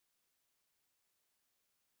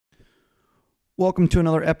Welcome to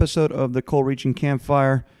another episode of the Coal Region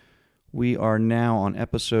Campfire. We are now on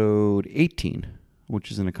episode 18, which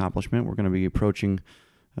is an accomplishment. We're going to be approaching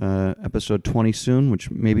episode 20 soon, which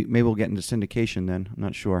maybe we'll get into syndication then. I'm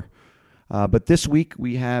not sure. But this week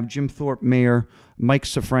we have Jim Thorpe Mayor Mike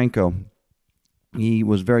Cifranco. He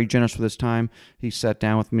was very generous with his time. He sat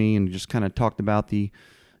down with me and just kind of talked about the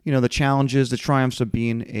challenges, the triumphs of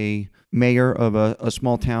being a mayor of a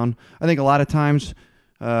small town. I think a lot of times,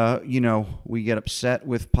 we get upset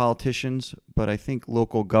with politicians, but I think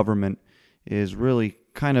local government is really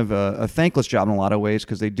kind of a thankless job in a lot of ways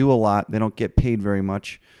because they do a lot. They don't get paid very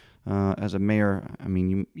much. As a mayor, I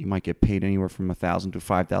mean, you might get paid anywhere from $1,000 to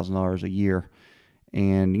 $5,000 a year.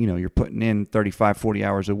 And, you're putting in 35, 40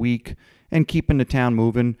 hours a week and keeping the town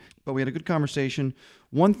moving. But we had a good conversation.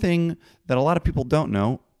 One thing that a lot of people don't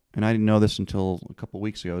know, and I didn't know this until a couple of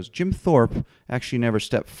weeks ago, is Jim Thorpe actually never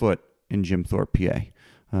stepped foot in Jim Thorpe, PA.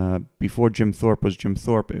 Before Jim Thorpe was Jim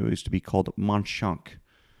Thorpe, it used to be called Montchunk.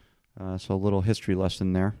 So a little history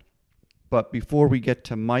lesson there. But before we get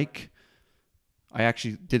to Mike, I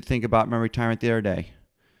actually did think about my retirement the other day.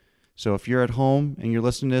 So if you're at home and you're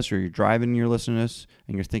listening to this, or you're driving and you're listening to this,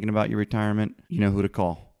 and you're thinking about your retirement, you know who to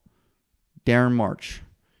call. Darren March.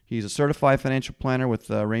 He's a certified financial planner with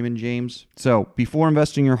Raymond James. So before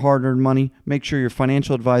investing your hard-earned money, make sure your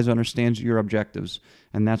financial advisor understands your objectives,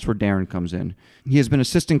 and that's where Darren comes in. He has been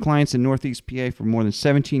assisting clients in Northeast PA for more than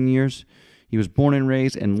 17 years. He was born and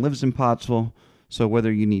raised and lives in Pottsville, so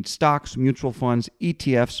whether you need stocks, mutual funds,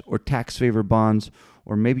 ETFs, or tax-favored bonds,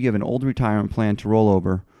 or maybe you have an old retirement plan to roll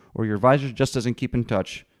over, or your advisor just doesn't keep in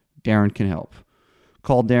touch, Darren can help.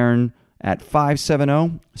 Call Darren at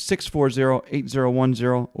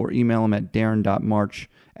 570-640-8010 or email him at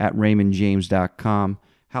darren.march@raymondjames.com.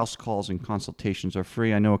 House calls and consultations are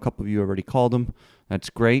free. I know a couple of you already called him.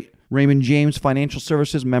 That's great. Raymond James Financial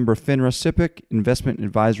Services, member FINRA SIPC, investment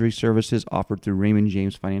advisory services offered through Raymond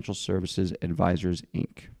James Financial Services Advisors,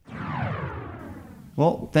 Inc.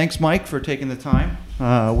 Well, thanks, Mike, for taking the time.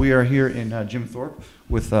 We are here in Jim Thorpe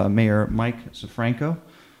with Mayor Mike Cifranco.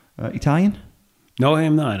 Italian? No, I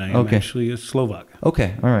am not. I am actually a Slovak.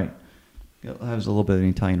 Okay, all right. That has a little bit of an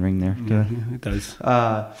Italian ring there. Yeah, it does.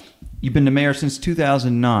 You've been the mayor since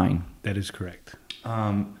 2009. That is correct.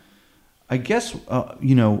 I guess,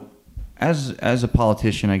 as a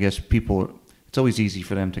politician, I guess it's always easy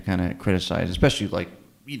for them to kind of criticize, especially like,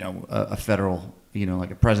 a federal,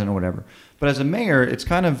 like a president or whatever. But as a mayor, it's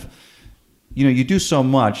kind of, you do so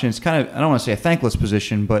much, and it's kind of, I don't want to say a thankless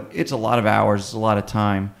position, but it's a lot of hours, it's a lot of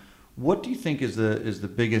time. What do you think is the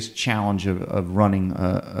biggest challenge of running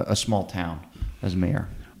a small town as mayor?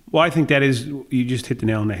 Well, I think that is, you just hit the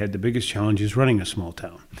nail on the head. The biggest challenge is running a small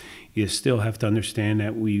town. You still have to understand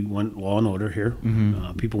that we want law and order here.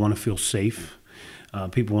 Mm-hmm. People want to feel safe.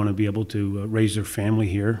 People want to be able to raise their family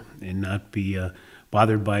here and not be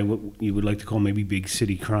bothered by what you would like to call maybe big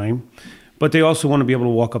city crime. But they also want to be able to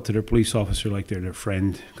walk up to their police officer like they're their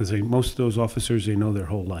friend, because most of those officers, they know their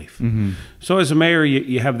whole life. Mm-hmm. So as a mayor,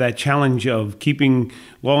 you have that challenge of keeping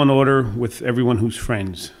law and order with everyone who's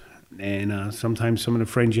friends. And sometimes some of the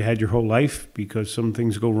friends you had your whole life, because some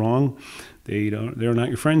things go wrong, they're not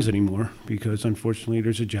your friends anymore, because unfortunately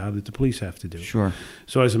there's a job that the police have to do. Sure.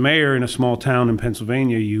 So as a mayor in a small town in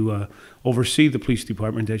Pennsylvania, you oversee the police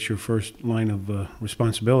department. That's your first line of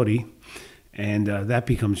responsibility. And that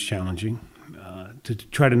becomes challenging. To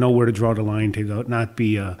try to know where to draw the line, to not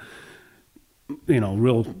be,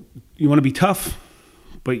 real. You want to be tough,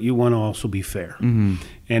 but you want to also be fair. Mm-hmm.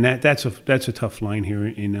 And that's a tough line here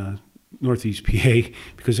in Northeast PA,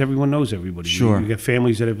 because everyone knows everybody. Sure. You got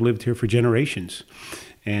families that have lived here for generations,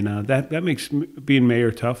 and that makes being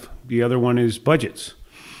mayor tough. The other one is budgets.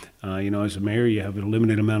 As a mayor, you have a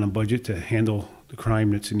limited amount of budget to handle the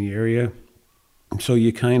crime that's in the area, so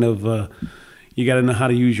you kind of you got to know how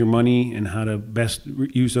to use your money and how to best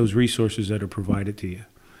use those resources that are provided to you.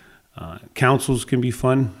 Councils can be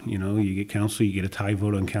fun. You get council, you get a tie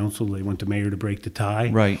vote on council. They want the mayor to break the tie.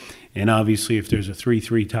 Right. And obviously, if there's a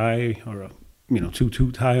 3-3 tie or a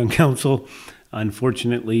 2-2 tie on council,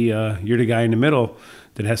 unfortunately, you're the guy in the middle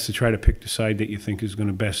that has to try to pick the side that you think is going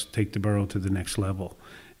to best take the borough to the next level.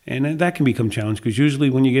 And that can become challenging, because usually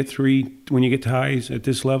when you get ties at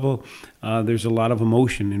this level, there's a lot of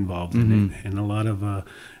emotion involved in it, and a lot of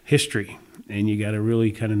history, and you got to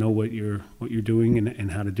really kind of know what you're doing and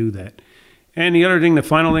how to do that. And the other thing, the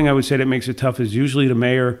final thing I would say that makes it tough is usually the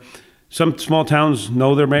mayor. Some small towns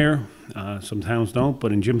know their mayor, some towns don't,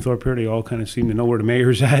 but in Jim Thorpe here, they all kind of seem to know where the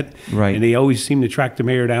mayor's at. Right. And they always seem to track the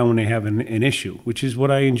mayor down when they have an issue, which is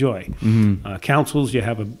what I enjoy. Mm-hmm. Councils, you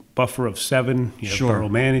have a buffer of 7, you have Sure. borough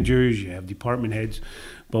managers, you have department heads,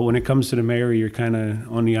 But when it comes to the mayor, you're kind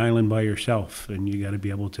of on the island by yourself, and you got to be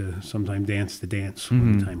able to sometimes dance the dance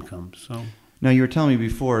when the time comes. So. Now, you were telling me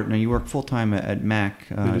before, now you work full-time at Mac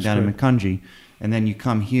down in correct. Macungie, and then you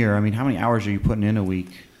come here. I mean, how many hours are you putting in a week?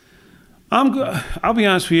 I'll be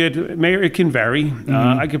honest with you, Mayor, it can vary.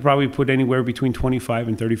 I could probably put anywhere between 25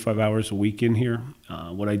 and 35 hours a week in here.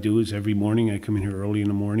 What I do is every morning, I come in here early in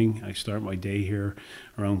the morning. I start my day here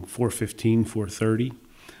around 4:15, 4:30.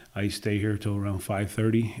 I stay here till around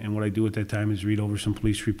 5:30, and what I do at that time is read over some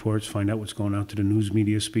police reports, find out what's going out to the news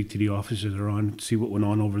media, speak to the officers that are on, see what went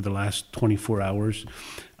on over the last 24 hours,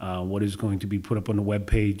 what is going to be put up on the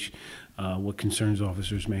webpage, what concerns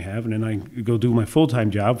officers may have, and then I go do my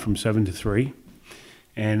full-time job from 7 to 3,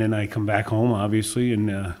 and then I come back home, obviously,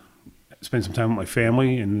 and spend some time with my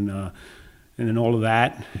family, and then all of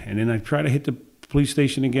that, and then I try to hit the police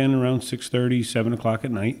station again around 6:30, 7 o'clock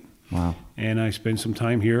at night. Wow. And I spend some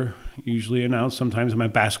time here, usually and out. Sometimes I'm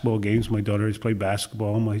at basketball games. My daughter has played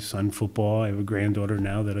basketball, my son football. I have a granddaughter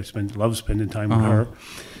now that I love spending time with her.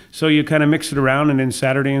 So you kind of mix it around, and then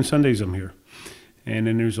Saturday and Sundays I'm here. And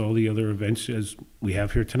then there's all the other events as we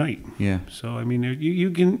have here tonight. Yeah. So, I mean, you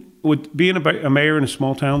can, with being a mayor in a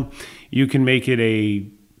small town, you can make it a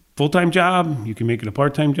full-time job. You can make it a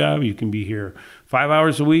part-time job. You can be here 5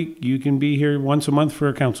 hours a week. You can be here once a month for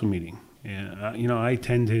a council meeting. Yeah, I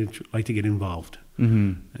tend to like to get involved.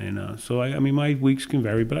 And so, I mean, my weeks can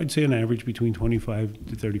vary, but I'd say on average between 25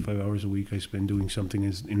 to 35 hours a week I spend doing something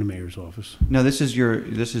in the mayor's office. Now, this is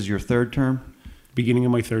your third term? Beginning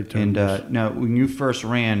of my third term. And now, when you first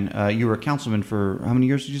ran, you were a councilman for how many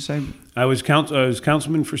years did you say? I was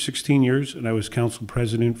councilman for 16 years, and I was council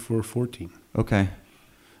president for 14. Okay.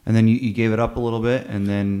 And then you gave it up a little bit, and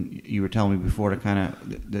then you were telling me before to kind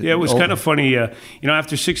of... Yeah, it was kind of funny.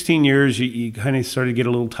 After 16 years, you kind of started to get a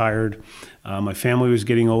little tired. My family was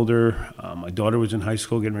getting older. My daughter was in high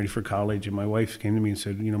school getting ready for college, and my wife came to me and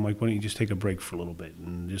said, Mike, why don't you just take a break for a little bit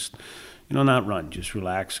and just... not run, just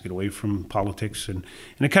relax, get away from politics. And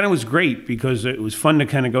it kind of was great because it was fun to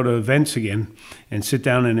kind of go to events again and sit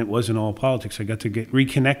down, and it wasn't all politics. I got to get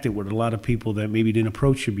reconnected with a lot of people that maybe didn't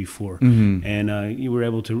approach you before. And you were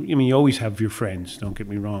able to, you always have your friends, don't get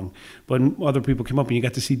me wrong. But other people came up and you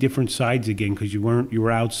got to see different sides again because you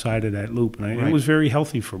were outside of that loop. And it was very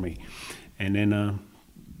healthy for me. And then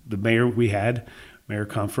the mayor we had, Mayor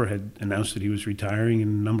Comfer, had announced that he was retiring,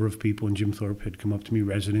 and a number of people in Jim Thorpe had come up to me,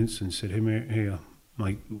 residents, and said, "Hey,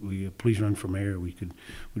 Mike, will you please run for mayor? We'd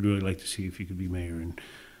really like to see if you could be mayor." And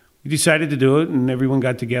we decided to do it, and everyone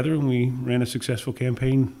got together, and we ran a successful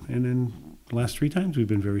campaign. And then the last 3 times, we've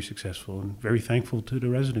been very successful, and very thankful to the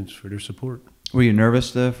residents for their support. Were you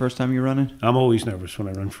nervous the first time you were running? I'm always nervous when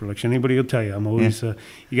I run for election. Anybody will tell you, I'm always.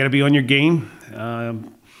 You got to be on your game.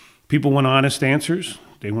 People want honest answers.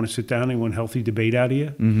 They want to sit down. They want healthy debate out of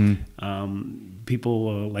you.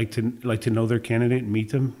 People like to know their candidate and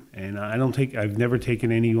meet them. And I've never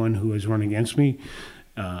taken anyone who has run against me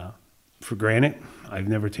for granted. I've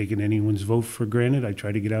never taken anyone's vote for granted. I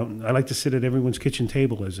try to get out. I like to sit at everyone's kitchen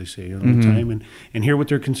table, as they say, all the time, and hear what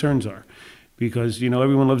their concerns are. Because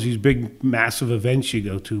everyone loves these big, massive events you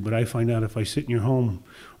go to. But I find out if I sit in your home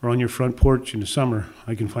or on your front porch in the summer,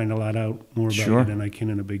 I can find a lot out more about you than I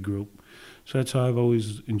can in a big group. So that's how I've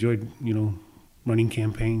always enjoyed, running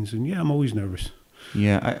campaigns. And I'm always nervous.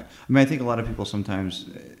 Yeah, I think a lot of people sometimes,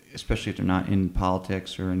 especially if they're not in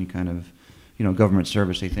politics or any kind of, government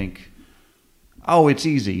service, they think, oh, it's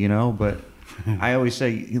easy, But I always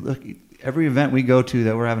say, look, every event we go to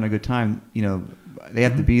that we're having a good time, they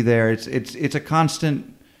have to be there. It's a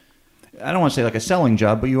constant. I don't want to say like a selling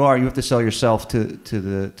job, but you have to sell yourself to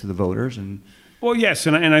the voters and. Well, yes,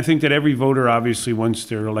 and I think that every voter obviously wants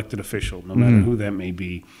their elected official, no matter who that may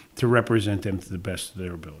be, to represent them to the best of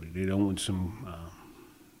their ability. They don't want some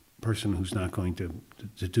person who's not going to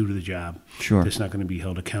do the job, that's not going to be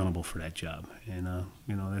held accountable for that job. And,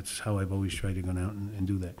 that's how I've always tried to go out and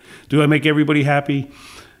do that. Do I make everybody happy?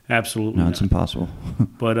 Absolutely No, it's impossible.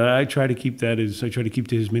 But I try to keep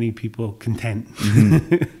as many people content,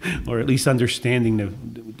 or at least understanding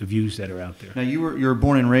the views that are out there. Now, you were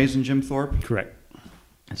born and raised in Jim Thorpe? Correct.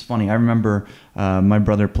 It's funny. I remember my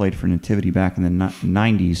brother played for Nativity back in the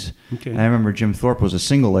 90s. Okay. And I remember Jim Thorpe was a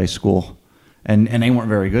single-A school, and they weren't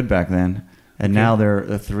very good back then. And now they're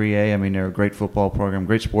a 3A. I mean, they're a great football program,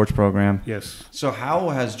 great sports program. Yes. So how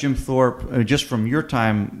has Jim Thorpe, just from your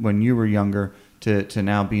time when you were younger, to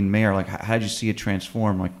now being mayor, like how did you see it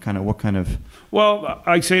transform? Like what kind of? Well,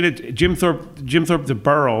 I say that Jim Thorpe, the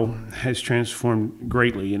borough, has transformed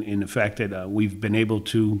greatly in the fact that we've been able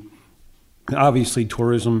to Obviously,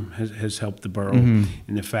 tourism has helped the borough in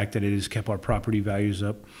the fact that it has kept our property values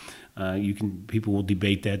up. People will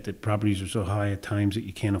debate that properties are so high at times that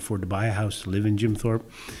you can't afford to buy a house to live in Jim Thorpe,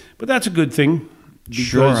 but that's a good thing. Because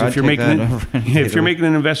sure, if you're making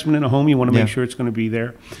an investment in a home, you want to make sure it's going to be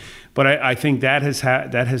there. But I think that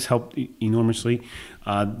has helped enormously.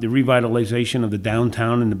 The revitalization of the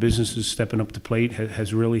downtown and the businesses stepping up to the plate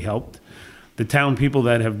has really helped. The town people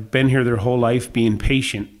that have been here their whole life being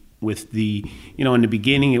patient with in the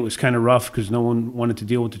beginning it was kind of rough because no one wanted to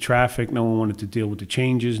deal with the traffic, no one wanted to deal with the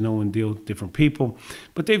changes, no one deal with different people.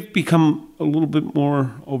 But they've become a little bit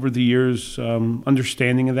more over the years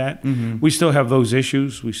understanding of that. We still have those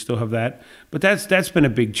issues, we still have that, but that's been a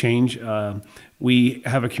big change. We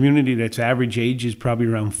have a community that's average age is probably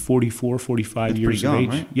around 44, 45 years of age.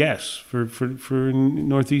 Right? Yes, for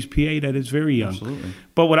Northeast PA, that is very young. Absolutely.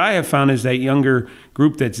 But what I have found is that younger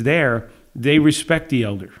group that's there, they respect the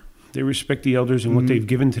elder. They respect the elders and what they've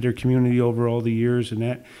given to their community over all the years, and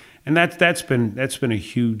that's been a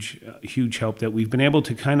huge help that we've been able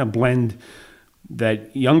to kind of blend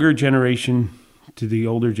that younger generation to the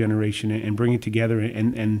older generation and bring it together.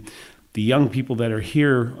 And the young people that are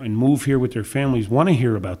here and move here with their families want to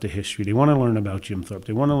hear about the history. They want to learn about Jim Thorpe.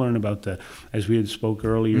 They want to learn about as we had spoke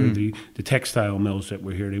earlier, the textile mills that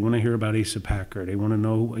were here. They want to hear about Asa Packer. They want to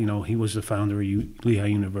know, he was the founder of Lehigh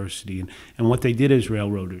University and what they did as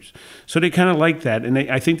railroaders. So they kind of like that. And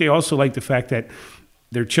I think they also like the fact that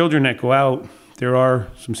their children that go out, there are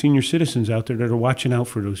some senior citizens out there that are watching out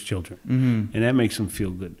for those children. And that makes them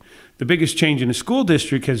feel good. The biggest change in the school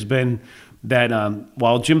district has been that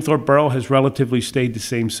while Jim Thorpe Borough has relatively stayed the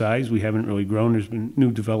same size, we haven't really grown. There's been new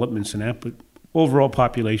developments in that, but overall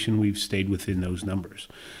population, we've stayed within those numbers.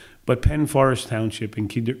 But Penn Forest Township and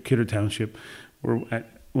Kidder Township were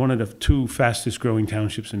one of the two fastest growing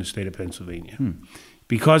townships in the state of Pennsylvania.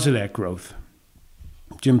 Because of that growth,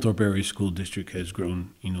 Jim Thorpe Area School District has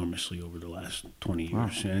grown enormously over the last 20 years.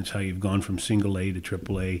 Wow. And it's how you've gone from single A to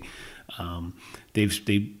triple A.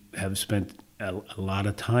 They have spent a lot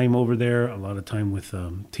of time over there, a lot of time with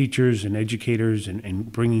teachers and educators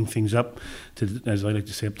and bringing things up to, as I like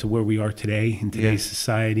to say, up to where we are today in today's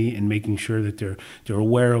society, and making sure that they're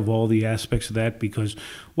aware of all the aspects of that. Because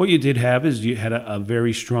what you did have is you had a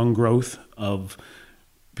very strong growth of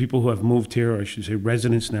people who have moved here, or I should say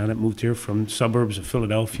residents now that moved here from suburbs of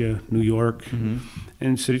Philadelphia, New York,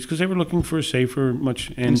 and cities, because they were looking for a safer, and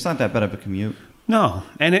it's not that bad of a commute. No,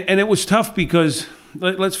 and it was tough because,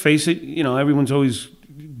 let's face it, everyone's always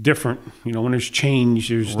different. When there's change,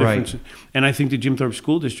 there's difference. And I think the Jim Thorpe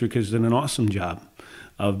School District has done an awesome job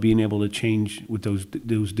of being able to change with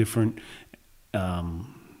those different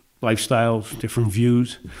lifestyles, different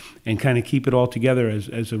views, and kind of keep it all together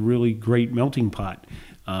as a really great melting pot.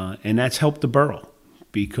 And that's helped the borough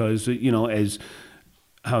because, as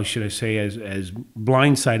how should I say, as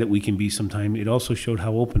blindsided we can be sometimes, it also showed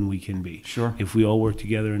how open we can be. Sure. If we all work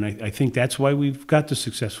together. And I think that's why we've got the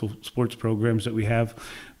successful sports programs that we have.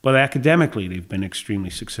 But academically, they've been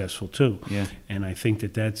extremely successful too. Yeah. And I think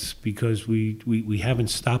that's because we haven't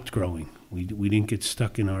stopped growing. We didn't get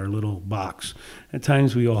stuck in our little box. At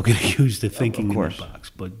times, we all get used to thinking in the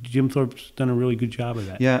box. But Jim Thorpe's done a really good job of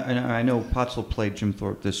that. Yeah, and I know Pottsville played Jim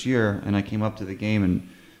Thorpe this year, and I came up to the game, and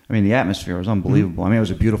the atmosphere was unbelievable. It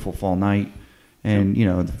was a beautiful fall night, and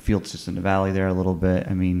the field sits in the valley there a little bit.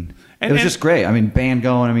 It was just great. Band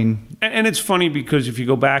going. And it's funny because if you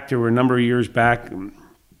go back, there were a number of years back,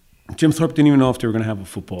 Jim Thorpe didn't even know if they were going to have a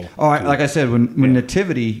football. Oh, like I said, when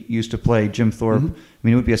Nativity used to play Jim Thorpe,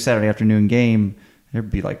 it would be a Saturday afternoon game. There'd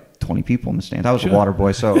be like 20 people in the stands. I was a water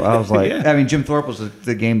boy, so I was like, Jim Thorpe was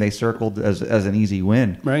the game they circled as an easy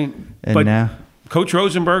win. Right. And but now Coach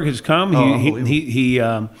Rosenberg has come. He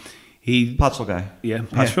Pottsville guy. Yeah,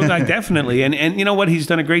 Pottsville guy, definitely. And you know what? He's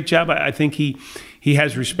done a great job. I think he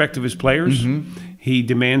has respect of his players. He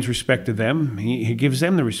demands respect of them. He gives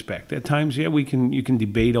them the respect. At times, you can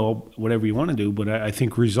debate whatever you want to do, but I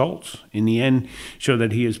think results in the end show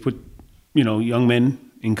that he has put young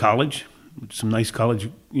men in college, some nice college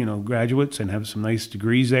graduates, and have some nice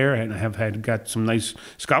degrees there, and have got some nice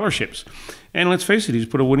scholarships. And let's face it, he's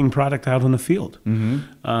put a winning product out on the field.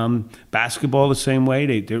 Basketball the same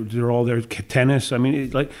way. They're all there. Tennis.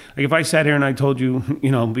 Like if I sat here and I told you,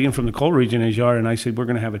 being from the coal region as you are, and I said we're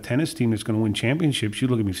going to have a tennis team that's going to win championships,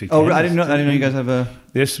 you'd look at me and say, "Oh, I didn't know you guys have a."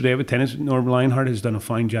 Yes, they have a tennis. Norm Lionheart has done a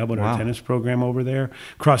fine job with our tennis program over there.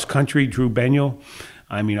 Cross country, Drew Benyel.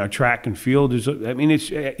 Our track and field is.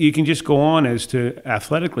 You can just go on as to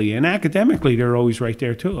athletically and academically. They're always right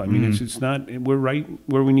there too. It's not. We're right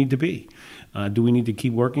where we need to be. Do we need to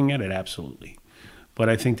keep working at it? Absolutely. But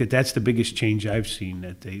I think that that's the biggest change I've seen.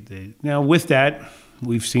 That they now with that,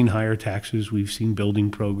 we've seen higher taxes, we've seen building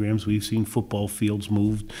programs, we've seen football fields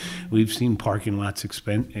moved, we've seen parking lots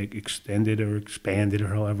extended or expanded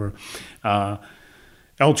or however.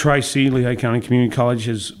 LTRI-C, Lehigh County Community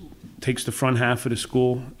College, takes the front half of the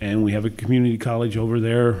school, and we have a community college over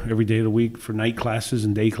there every day of the week for night classes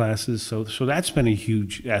and day classes. So that's been a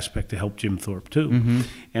huge aspect to help Jim Thorpe too. Mm-hmm.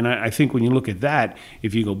 And I think when you look at that,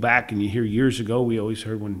 if you go back and you hear years ago, we always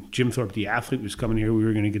heard when Jim Thorpe, the athlete, was coming here, we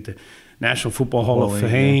were going to get the National Football Hall of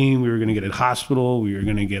Fame, we were going to get a hospital, we were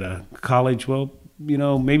going to get a college. Well,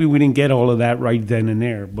 maybe we didn't get all of that right then and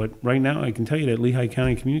there, but right now I can tell you that Lehigh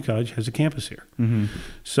County Community College has a campus here. Mm-hmm.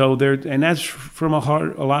 So and that's from a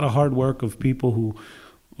lot of hard work of people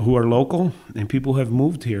who are local and people who have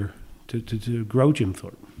moved here to grow Jim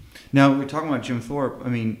Thorpe. Now, we're talking about Jim Thorpe. I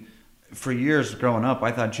mean, for years growing up,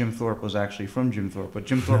 I thought Jim Thorpe was actually from Jim Thorpe, but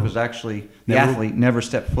Jim Thorpe was actually the athlete, never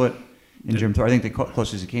stepped foot in Jim Thorpe. I think the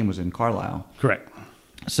closest he came was in Carlisle. Correct.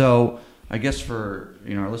 So I guess for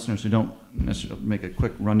our listeners who don't necessarily make a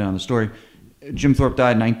quick rundown of the story, Jim Thorpe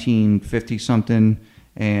died in 1950 something,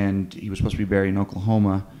 and he was supposed to be buried in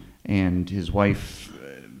Oklahoma. And his wife,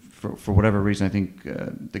 for whatever reason, I think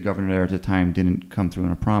the governor there at the time didn't come through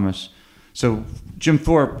on a promise. So Jim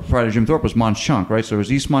Thorpe, prior to Jim Thorpe, was Monchunk, right? So it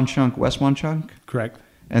was East Monchunk, West Monchunk? Correct.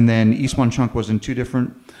 And then East Monchunk was in two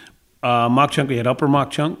different... Mock-Chunk, we had Upper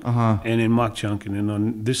Mock-Chunk, Uh-huh. and in Mock-Chunk, and then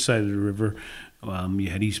on this side of the river, you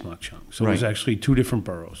had East Mock-Chunk. So Right. it was actually two different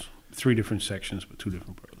boroughs, 3 different sections, but 2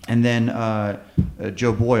 different boroughs. And then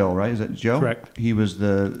Joe Boyle, right? Is that Joe? Correct. He was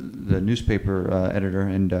the newspaper editor,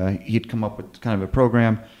 and he'd come up with kind of a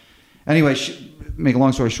program. Anyway, make a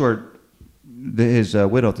long story short, his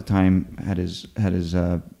widow at the time had his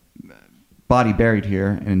body buried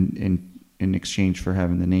here in exchange for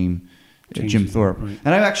having the name Jim Thorpe. Right.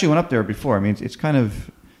 And I actually went up there before. I mean, it's kind of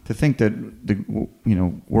to think that the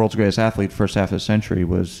world's greatest athlete, first half of the century,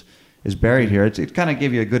 is buried here. It kind of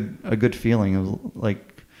gave you a good feeling of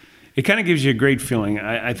like. It kind of gives you a great feeling.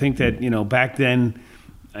 I think that back then,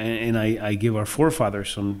 and I give our forefathers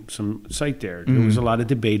some sight there. There was a lot of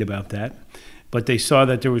debate about that, but they saw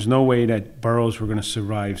that there was no way that boroughs were going to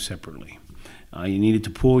survive separately. You needed to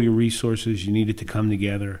pool your resources. You needed to come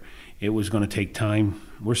together. It was going to take time.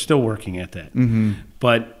 We're still working at that,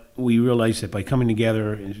 but we realized that by coming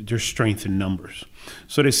together, there's strength in numbers.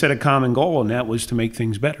 So they set a common goal, and that was to make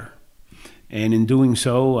things better. And in doing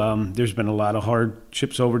so, there's been a lot of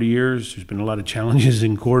hardships over the years. There's been a lot of challenges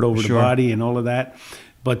in court over the body and all of that.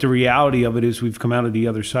 But the reality of it is we've come out of the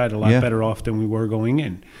other side a lot better off than we were going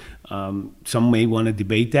in. Some may want to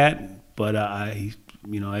debate that, but I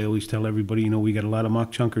always tell everybody, we got a lot of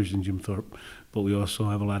Mock-Chunkers in Jim Thorpe, but we also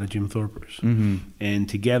have a lot of Jim Thorpers. And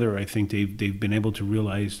together, I think they've been able to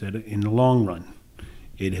realize that in the long run,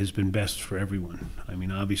 it has been best for everyone. I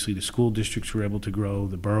mean, obviously, the school districts were able to grow.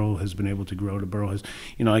 The borough has been able to grow. The borough has,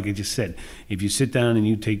 like I just said, if you sit down and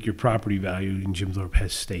you take your property value, and Jim Thorpe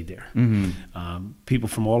has stayed there. People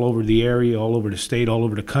from all over the area, all over the state, all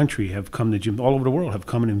over the country have come to Jim, all over the world have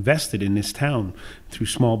come and invested in this town through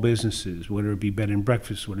small businesses, whether it be bed and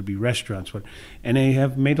breakfast, whether it be restaurants, and they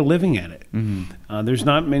have made a living at it. There's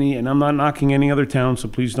not many, and I'm not knocking any other town, so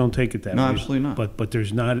please don't take it that way. No, absolutely not. But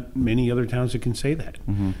there's not many other towns that can say that.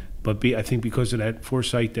 But I think because of that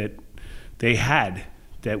foresight that they had,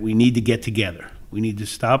 that we need to get together. We need to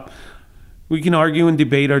stop. We can argue and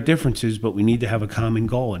debate our differences, but we need to have a common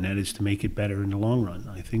goal, and that is to make it better in the long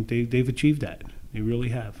run. I think they've achieved that. They really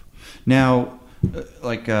have. Now,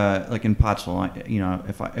 like in Pottsville,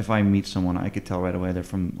 if I meet someone, I could tell right away they're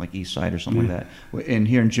from like East Side or something like that. And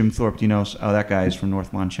here in Jim Thorpe, do you know, that guy's from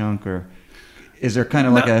North Monchunk, or is there kind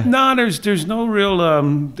of like a... No, there's no real...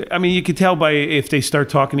 I mean, you could tell by if they start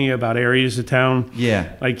talking to you about areas of town.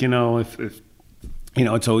 Yeah. Like, if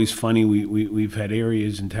it's always funny. We've had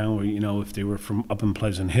areas in town where, if they were from up in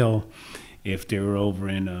Pleasant Hill, if they were over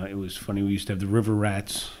in... it was funny, we used to have the River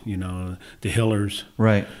Rats, the Hillers.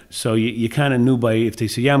 Right. So you kind of knew by... If they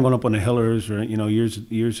say, yeah, I'm going up on the Hillers, or,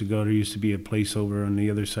 years ago, there used to be a place over on the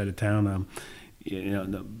other side of town,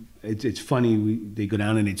 it's funny, they go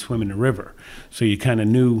down and they'd swim in the river. So you kind of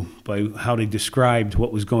knew by how they described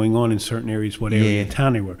what was going on in certain areas, what area of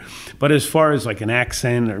town they were. But as far as like an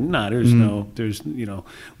accent,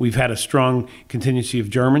 we've had a strong contingency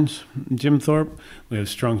of Germans in Jim Thorpe. We have a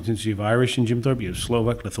strong contingency of Irish in Jim Thorpe. You have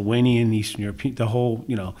Slovak, Lithuanian, Eastern European, the whole,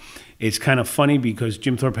 It's kind of funny because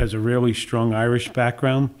Jim Thorpe has a really strong Irish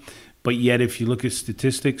background. But yet if you look at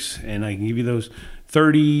statistics, and I can give you those,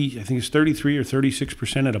 33 or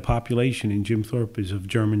 36% of the population in Jim Thorpe is of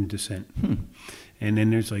German descent. And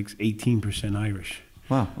then there's like 18% Irish.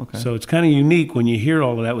 Wow. Okay. So it's kind of unique when you hear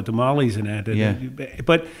all of that with the Mollies and that. Yeah.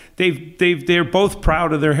 But they're both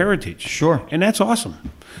proud of their heritage. Sure. And that's awesome.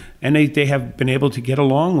 And they have been able to get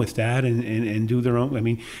along with that and do their own. I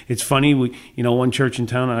mean, it's funny. One church in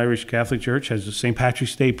town, Irish Catholic Church, has the St.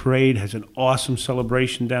 Patrick's Day parade, has an awesome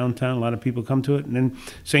celebration downtown. A lot of people come to it. And then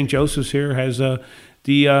St. Joseph's here has the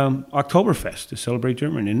Oktoberfest to celebrate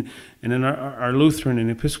German. And then our Lutheran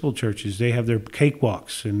and Episcopal churches, they have their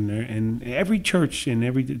cakewalks. And every church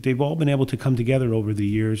they've all been able to come together over the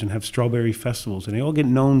years and have strawberry festivals. And they all get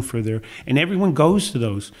known for and everyone goes to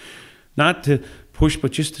those, not to push,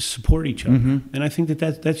 but just to support each other. Mm-hmm. And I think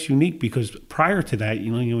that's unique, because prior to that,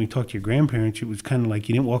 when you talk to your grandparents, it was kind of like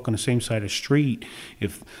you didn't walk on the same side of the street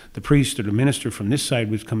if the priest or the minister from this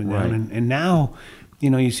side was coming down. Right. And now,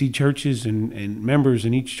 you see churches and members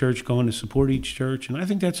in each church going to support each church. And I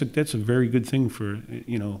think that's a very good thing for,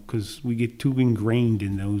 because we get too ingrained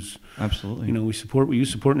in those. Absolutely. We support what you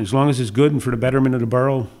support. And as long as it's good and for the betterment of the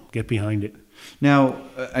borough, get behind it. Now,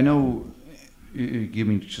 I know you give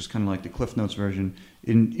me just kind of like the Cliff Notes version.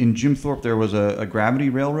 In Jim Thorpe, there was a gravity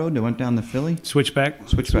railroad that went down to Philly? Switchback.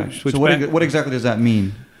 So what exactly does that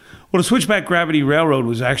mean? Well, the Switchback Gravity Railroad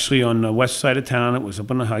was actually on the west side of town. It was up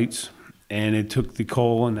on the heights, and it took the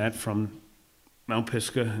coal and that from Mount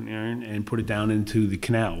Pisgah and put it down into the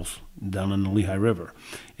canals down on the Lehigh River.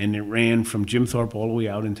 And it ran from Jim Thorpe all the way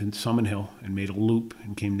out into Summit Hill and made a loop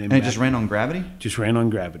and came then back. And it just ran on gravity? Just ran on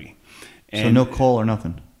gravity. So no coal or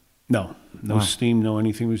nothing? No Wow. steam, no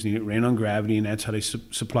anything was needed. It ran on gravity, and that's how they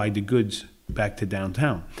supplied the goods back to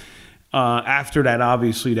downtown. After that,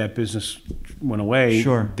 obviously, that business went away.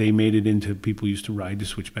 Sure. They made it into, people used to ride the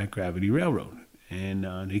Switchback Gravity Railroad.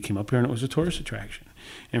 And they came up here, and it was a tourist attraction.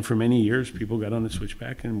 And for many years, people got on the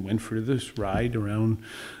Switchback and went for this ride around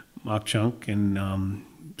Mock Chunk and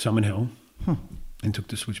Summit Hill. And took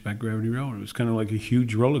the Switchback Gravity Railroad. It was kind of like a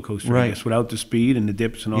huge roller coaster, right. I guess, without the speed and the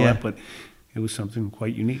dips and all Yeah. that, but it was something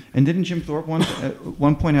quite unique. And didn't Jim Thorpe at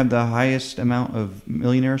one point have the highest amount of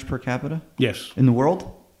millionaires per capita Yes. in the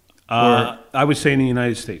world? I would say in the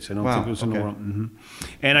United States. I don't Wow, think it was in the okay. world. Mm-hmm.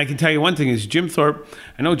 And I can tell you one thing is Jim Thorpe,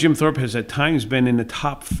 I know Jim Thorpe has at times been in the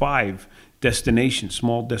top 5 destinations,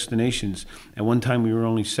 small destinations. At one time, we were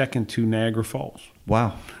only second to Niagara Falls.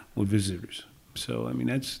 Wow. With visitors. So, I mean,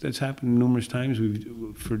 that's happened numerous times.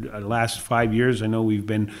 For the last 5 years, I know we've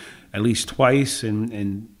been at least twice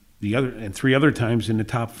and 3 other times in the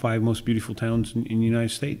top 5 most beautiful towns in the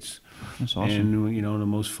United States. That's awesome. And, the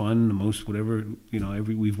most fun, the most whatever,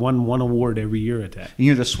 we've won one award every year at that. And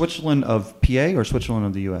you're the Switzerland of PA or Switzerland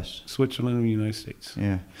of the U.S.? Switzerland of the United States.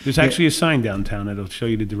 Yeah. There's actually a sign downtown that'll show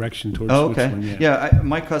you the direction towards Switzerland. Okay.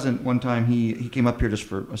 My cousin, one time, he came up here just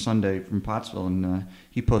for a Sunday from Pottsville, and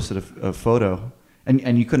he posted a photo.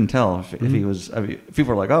 And you couldn't tell if he was. I mean,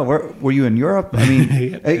 people were like, "Oh, were you in Europe?" I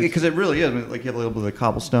mean, because it really is. I mean, like you have a little bit of the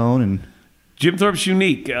cobblestone and. Jim Thorpe's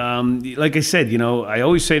unique. Like I said, I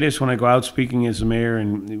always say this when I go out speaking as a mayor,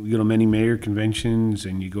 and we go to many mayor conventions,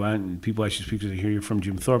 and you go out and people actually speak because they hear you're from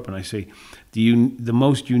Jim Thorpe, and I say, the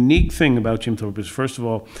most unique thing about Jim Thorpe is, first of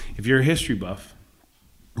all, if you're a history buff,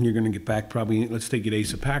 you're going to get back probably, let's take it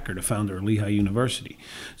Asa Packer, the founder of Lehigh University.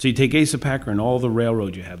 So you take Asa Packer and all the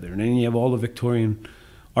railroad you have there, and then you have all the Victorian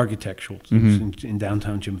architectural things in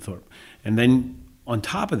downtown Jim Thorpe. And then on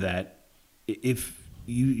top of that, if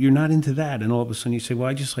you're not into that, and all of a sudden you say, well,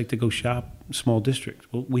 I just like to go shop small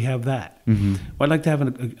district. Well, we have that. Well, I'd like to have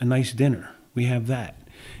a nice dinner. We have that.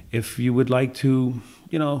 If you would like to,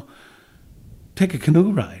 take a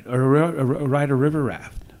canoe ride or ride a river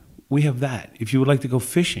raft, we have that. If you would like to go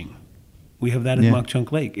fishing, we have that in Mock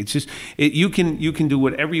Chunk Lake. It's just you can do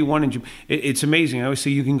whatever you want. It's amazing. I always say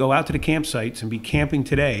you can go out to the campsites and be camping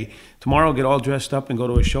today. Tomorrow, get all dressed up and go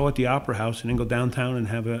to a show at the Opera House, and then go downtown and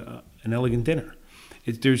have an elegant dinner.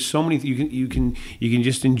 There's so many. You can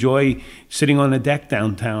just enjoy sitting on a deck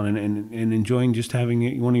downtown and enjoying just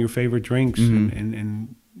having one of your favorite drinks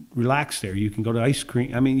and relax there. You can go to ice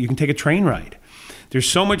cream. I mean, you can take a train ride. There's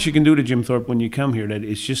so much you can do to Jim Thorpe when you come here that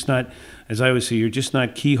it's just not, as I always say, you're just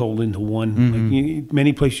not keyholed into one. Like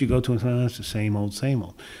many places you go to, and it's the same old, same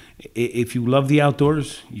old. If you love the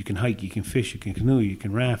outdoors, you can hike, you can fish, you can canoe, you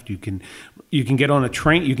can raft, you can get on a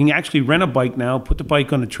train. You can actually rent a bike now, put the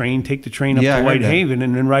bike on the train, take the train up to Whitehaven,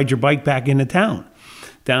 and then ride your bike back into town,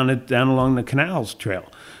 down along the canals trail.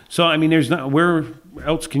 So, I mean, there's not, where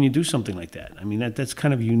else can you do something like that? I mean, that's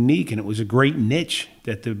kind of unique, and it was a great niche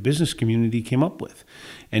that the business community came up with.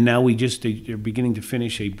 And now they're beginning to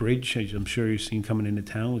finish a bridge, as I'm sure you've seen coming into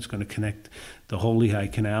town. It's going to connect the whole Lehigh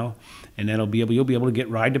Canal, and you'll be able to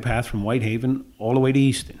ride the path from Whitehaven all the way to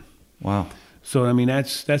Easton. Wow. So I mean,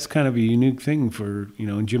 that's kind of a unique thing for,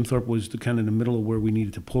 and Jim Thorpe was the kind of the middle of where we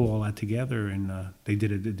needed to pull all that together, and they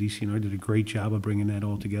did it. The DCNR did a great job of bringing that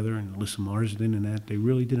all together, and Alyssa Marsden and that they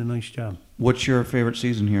really did a nice job. What's your favorite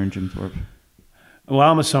season here in Jim Thorpe? Well,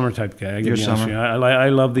 I'm a summer type guy. You're summer. I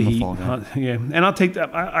love the I'm a heat. fall guy. Yeah, and I'll take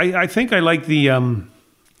that. I think I like the.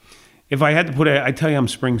 If I had to put it, I tell you, I'm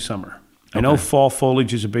spring summer. I know fall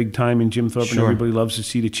foliage is a big time in Jim Thorpe, and everybody loves to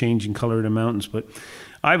see the change in color of the mountains. But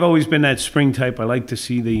I've always been that spring type. I like to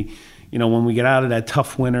see the, when we get out of that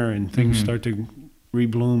tough winter and things start to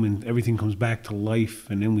rebloom and everything comes back to life,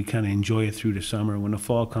 and then we kind of enjoy it through the summer. When the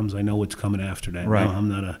fall comes, I know what's coming after that. Right. No, I'm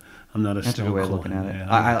not a. That's a good way of looking at it. Yeah,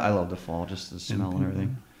 I love the fall, just the smell and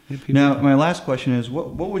everything. Now, my last question is,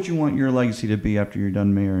 what would you want your legacy to be after you're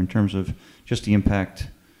done mayor in terms of just the impact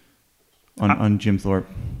on Jim Thorpe?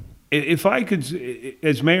 If I could,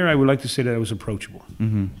 as mayor, I would like to say that I was approachable.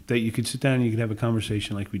 Mm-hmm. That you could sit down and you could have a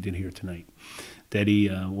conversation like we did here tonight. That he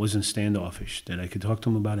wasn't standoffish. That I could talk to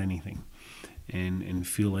him about anything, and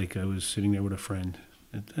feel like I was sitting there with a friend.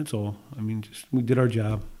 That's all. I mean, just we did our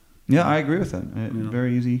job. Yeah, I agree with that.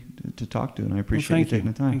 Very easy to talk to, and I appreciate you taking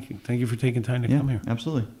the time. Thank you. Thank you for taking time to come here.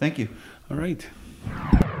 Absolutely. Thank you. All right.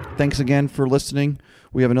 Thanks again for listening.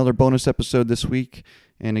 We have another bonus episode this week.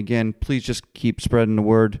 And again, please just keep spreading the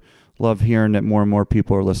word. Love hearing that more and more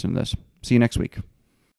people are listening to this. See you next week.